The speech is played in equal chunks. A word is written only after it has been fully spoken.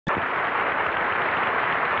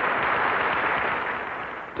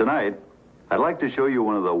Tonight, I'd like to show you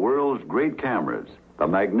one of the world's great cameras, the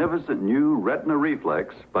magnificent new Retina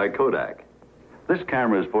Reflex by Kodak. This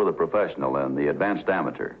camera is for the professional and the advanced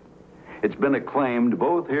amateur. It's been acclaimed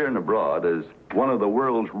both here and abroad as one of the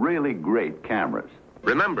world's really great cameras.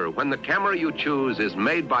 Remember, when the camera you choose is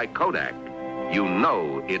made by Kodak, you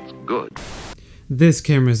know it's good. This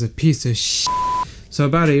camera is a piece of shit. So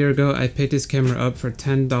about a year ago, I picked this camera up for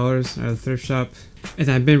 $10 at a thrift shop, and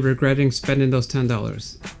I've been regretting spending those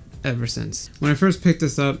 $10 ever since. When I first picked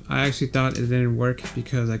this up, I actually thought it didn't work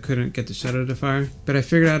because I couldn't get the shutter to fire, but I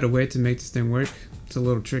figured out a way to make this thing work. It's a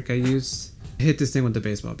little trick I used. I hit this thing with the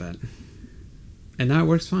baseball bat, and now it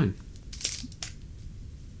works fine.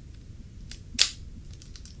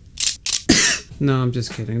 No, I'm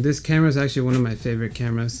just kidding. This camera is actually one of my favorite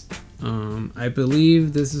cameras. I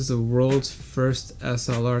believe this is the world's first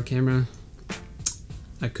SLR camera.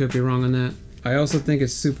 I could be wrong on that. I also think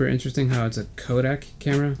it's super interesting how it's a Kodak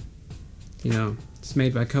camera. You know, it's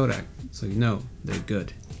made by Kodak, so you know they're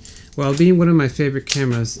good. While being one of my favorite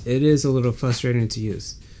cameras, it is a little frustrating to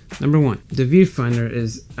use. Number one, the viewfinder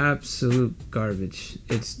is absolute garbage.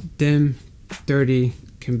 It's dim, dirty,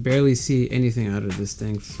 can barely see anything out of this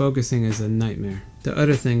thing. Focusing is a nightmare. The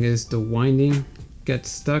other thing is the winding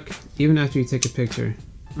gets stuck even after you take a picture.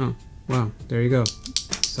 Oh, wow, there you go.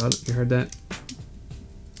 Saw it? You heard that?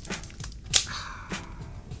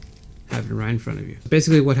 Have it right in front of you.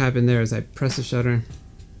 Basically what happened there is I pressed the shutter,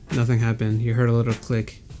 nothing happened. You heard a little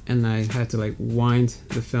click, and I had to like wind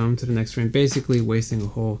the film to the next frame, basically wasting a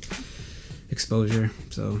whole exposure.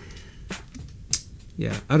 So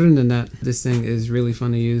yeah, other than that, this thing is really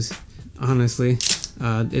fun to use, honestly.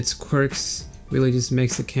 Its quirks really just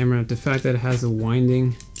makes the camera, the fact that it has a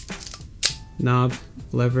winding knob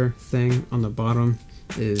lever thing on the bottom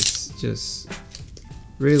is just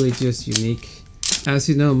really just unique. As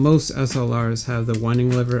you know, most SLRs have the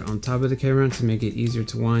winding lever on top of the camera to make it easier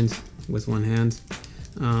to wind with one hand.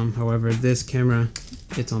 However, this camera,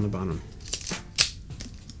 it's on the bottom.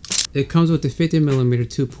 It comes with the 50mm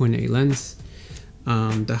 2.8 lens.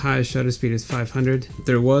 The highest shutter speed is 500.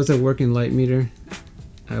 There was a working light meter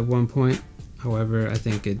at one point. However, I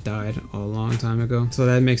think it died a long time ago. So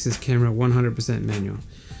that makes this camera 100% manual,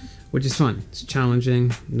 which is fun. It's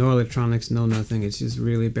challenging, no electronics, no nothing. It's just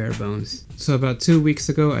really bare bones. So about 2 weeks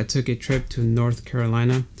ago, I took a trip to North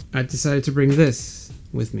Carolina. I decided to bring this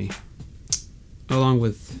with me, along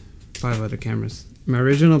with 5 other cameras. My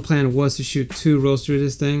original plan was to shoot 2 rolls through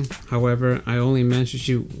this thing. However, I only managed to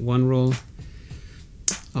shoot 1 roll.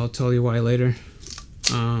 I'll tell you why later.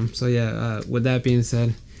 So yeah, with that being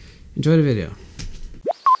said, enjoy the video.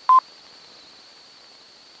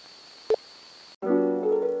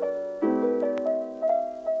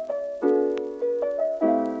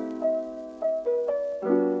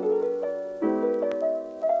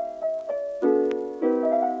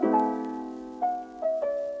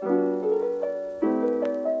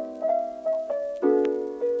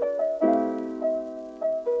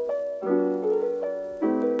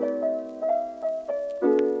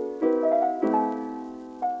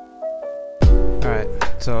 Alright,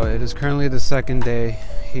 so it is currently the second day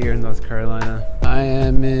here in North Carolina. I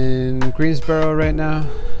am in Greensboro right now,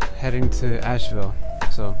 heading to Asheville.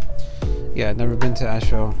 So yeah, never been to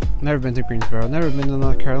Asheville, never been to Greensboro, never been to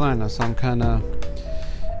North Carolina, so I'm kind of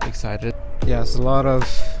excited. Yeah, it's a lot of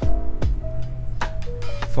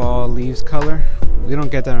fall leaves color. We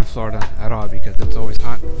don't get that in Florida at all because it's always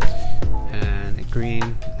hot and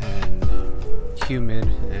green and humid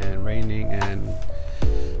and raining and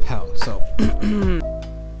hell. So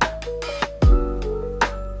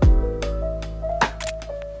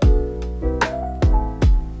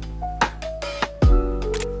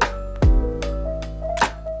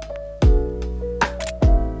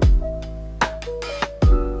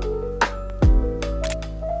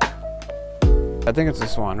I think it's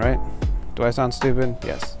this one, right? Do I sound stupid?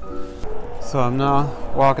 Yes. So I'm now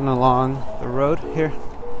walking along the road here.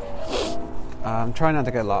 I'm trying not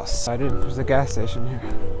to get lost. There's a gas station here.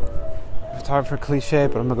 It's hard for cliche,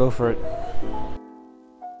 but I'm gonna go for it.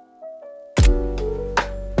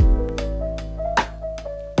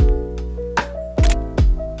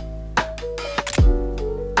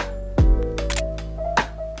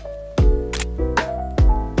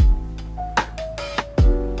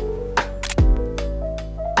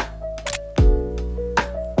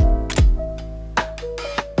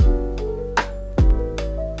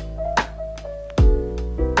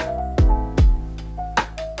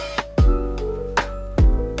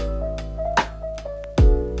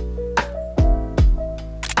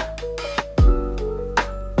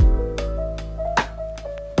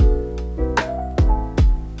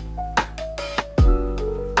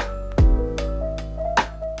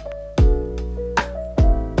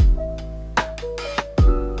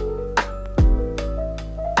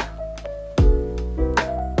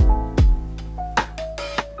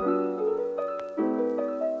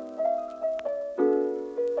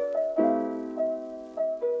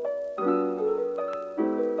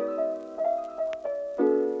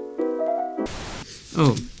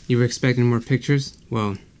 Oh, you were expecting more pictures?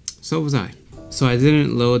 Well, so was I. So I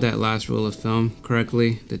didn't load that last roll of film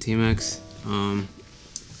correctly, the T-Max.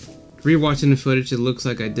 Rewatching the footage, it looks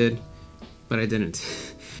like I did, but I didn't.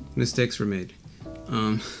 Mistakes were made.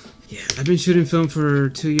 Yeah, I've been shooting film for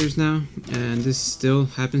 2 years now, and this still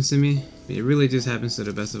happens to me. It really just happens to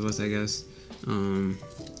the best of us, I guess.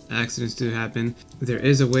 Accidents do happen. There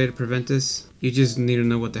is a way to prevent this. You just need to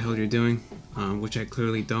know what the hell you're doing, which I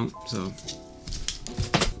clearly don't, so.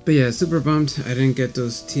 But yeah, super bummed I didn't get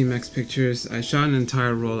those T-Max pictures. I shot an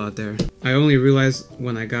entire roll out there. I only realized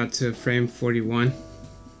when I got to frame 41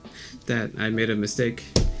 that I made a mistake.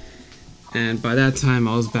 And by that time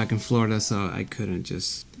I was back in Florida, so I can't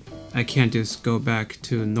just go back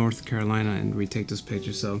to North Carolina and retake those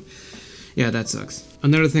pictures, so yeah, that sucks.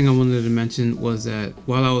 Another thing I wanted to mention was that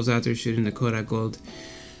while I was out there shooting the Kodak Gold,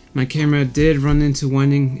 my camera did run into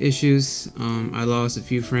winding issues. I lost a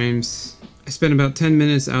few frames. I spent about 10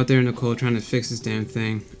 minutes out there in the cold trying to fix this damn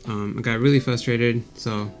thing. I got really frustrated,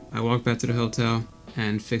 so I walked back to the hotel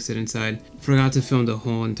and fixed it inside. Forgot to film the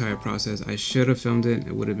whole entire process. I should have filmed it.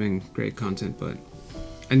 It would have been great content, but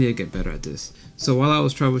I need to get better at this. So while I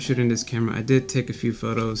was troubleshooting this camera, I did take a few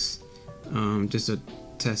photos just to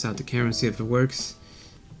test out the camera and see if it works.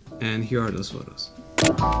 And here are those photos.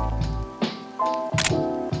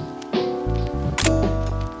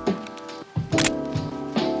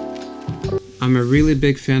 I'm a really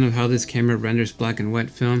big fan of how this camera renders black and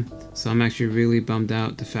white film, so I'm actually really bummed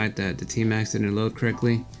out the fact that the T-Max didn't load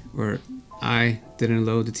correctly, or I didn't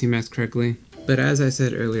load the T-Max correctly. But as I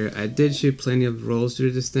said earlier, I did shoot plenty of rolls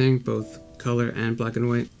through this thing, both color and black and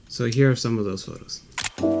white. So here are some of those photos.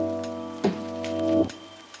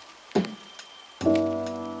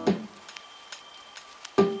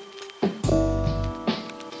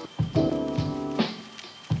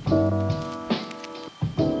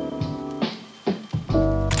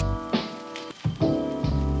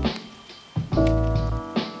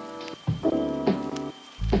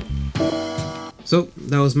 So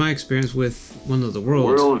that was my experience with one of the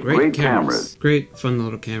world's great cameras. Great fun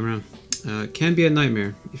little camera. Can be a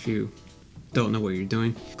nightmare if you don't know what you're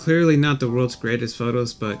doing. Clearly not the world's greatest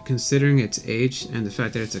photos, but considering its age and the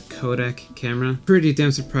fact that it's a Kodak camera, pretty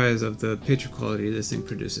damn surprised of the picture quality this thing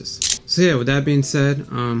produces. So yeah, with that being said,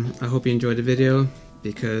 I hope you enjoyed the video,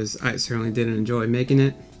 because I certainly didn't enjoy making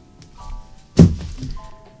it.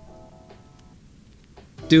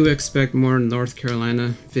 Do expect more North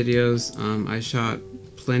Carolina videos. I shot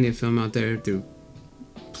plenty of film out there through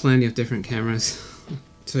plenty of different cameras.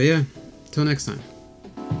 So yeah, till next time.